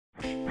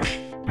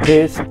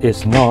This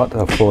is not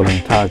a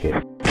falling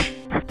target,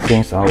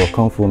 since our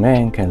Kung Fu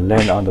Man can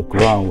land on the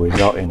ground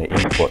without any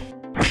input.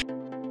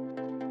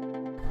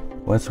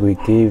 Once we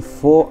give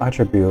 4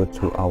 attributes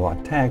to our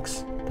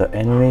attacks, the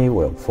enemy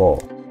will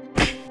fall.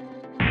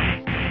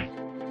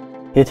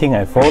 Hitting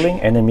a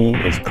falling enemy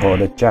is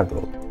called a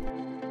juggle.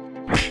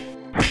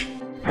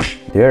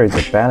 There is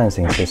a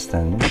balancing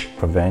system to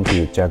prevent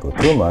you juggle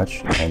too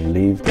much and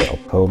leave the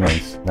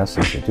opponents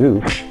nothing to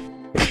do.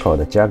 It's called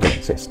the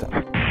juggling system.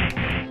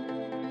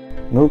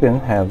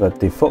 Mugen have a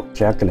default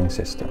juggling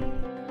system.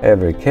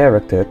 Every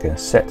character can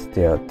set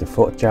their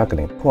default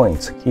juggling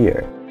points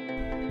here.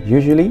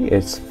 Usually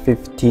it's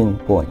 15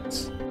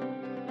 points.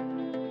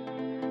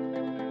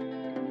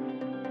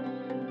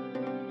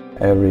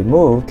 Every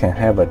move can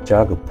have a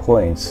juggle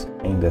points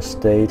in the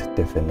state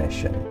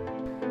definition.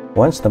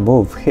 Once the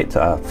move hits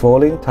a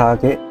falling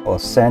target or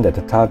send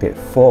the target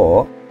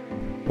fall,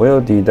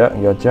 we'll deduct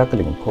your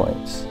juggling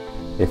points.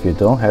 If you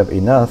don't have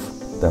enough,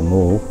 the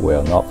move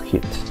will not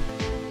hit.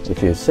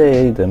 If you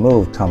say the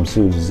move comes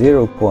to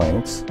 0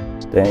 points,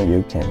 then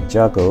you can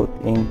juggle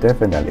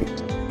indefinitely.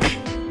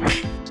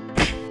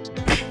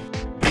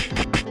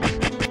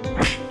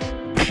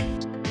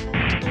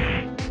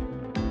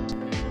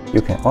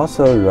 You can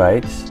also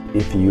write,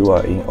 if you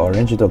are in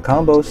original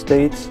combo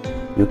state,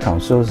 you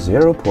cancel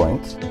 0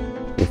 points.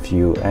 If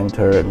you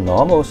enter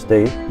normal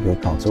state, you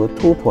cancel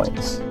 2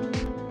 points.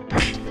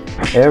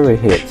 Every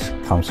hit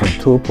comes in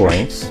 2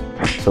 points,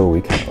 so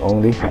we can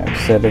only have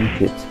 7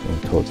 hits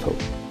in total.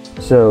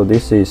 So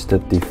this is the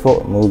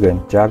default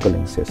Mugen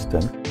juggling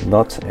system.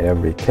 Not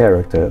every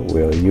character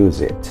will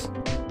use it.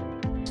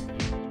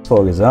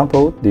 For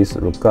example, this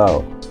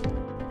Rugao.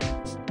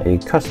 A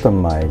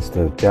customized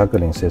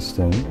juggling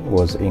system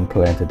was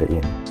implanted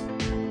in.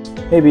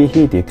 Maybe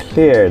he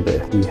declared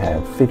he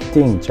had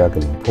 15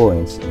 juggling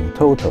points in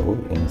total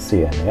in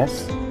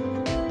CNS,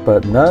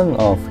 but none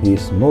of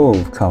his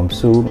moves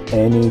consume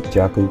any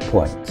juggle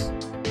points.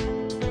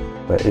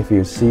 But if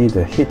you see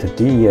the hit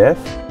DF,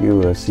 you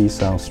will see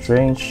some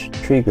strange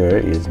trigger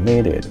is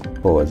needed.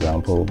 For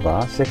example,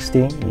 bar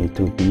 16 need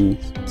to be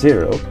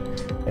 0,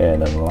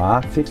 and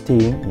bar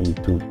 15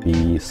 need to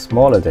be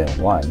smaller than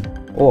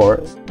 1,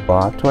 or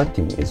bar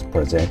 20 is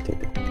presented.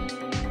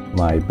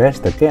 My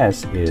best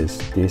guess is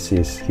this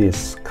is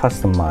his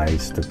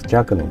customized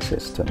juggling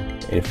system.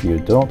 If you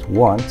don't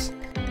want,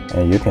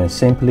 and you can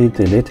simply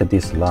delete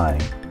this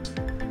line.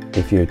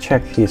 If you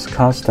check his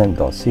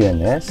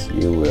constant.cns,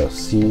 you will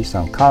see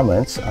some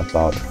comments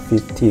about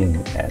 15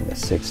 and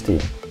 16.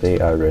 They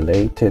are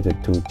related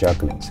to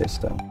juggling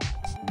system.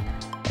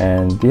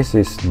 And this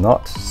is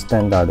not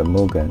standard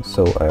Mugen,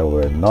 so I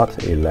will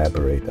not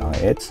elaborate on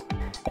it.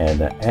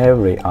 And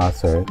every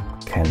author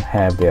can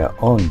have their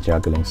own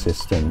juggling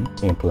system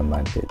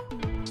implemented.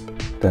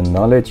 The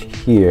knowledge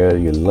here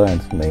you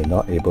learned may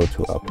not be able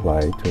to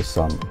apply to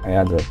some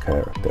other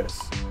characters.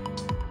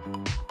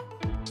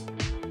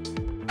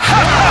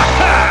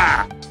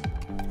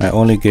 I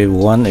only gave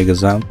one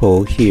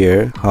example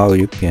here how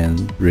you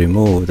can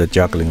remove the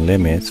juggling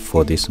limits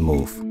for this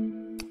move.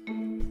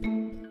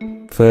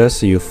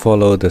 First, you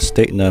follow the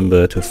state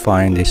number to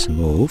find this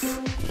move,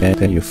 and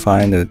then you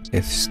find that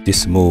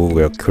this move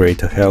will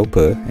create a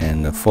helper,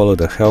 and follow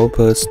the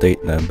helper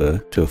state number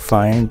to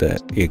find the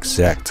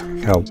exact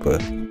helper.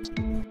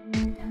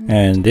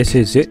 And this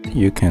is it.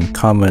 You can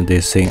comment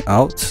this thing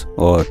out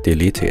or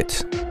delete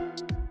it.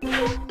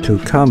 To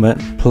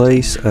comment,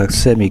 place a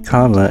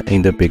semicolon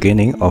in the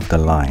beginning of the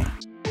line.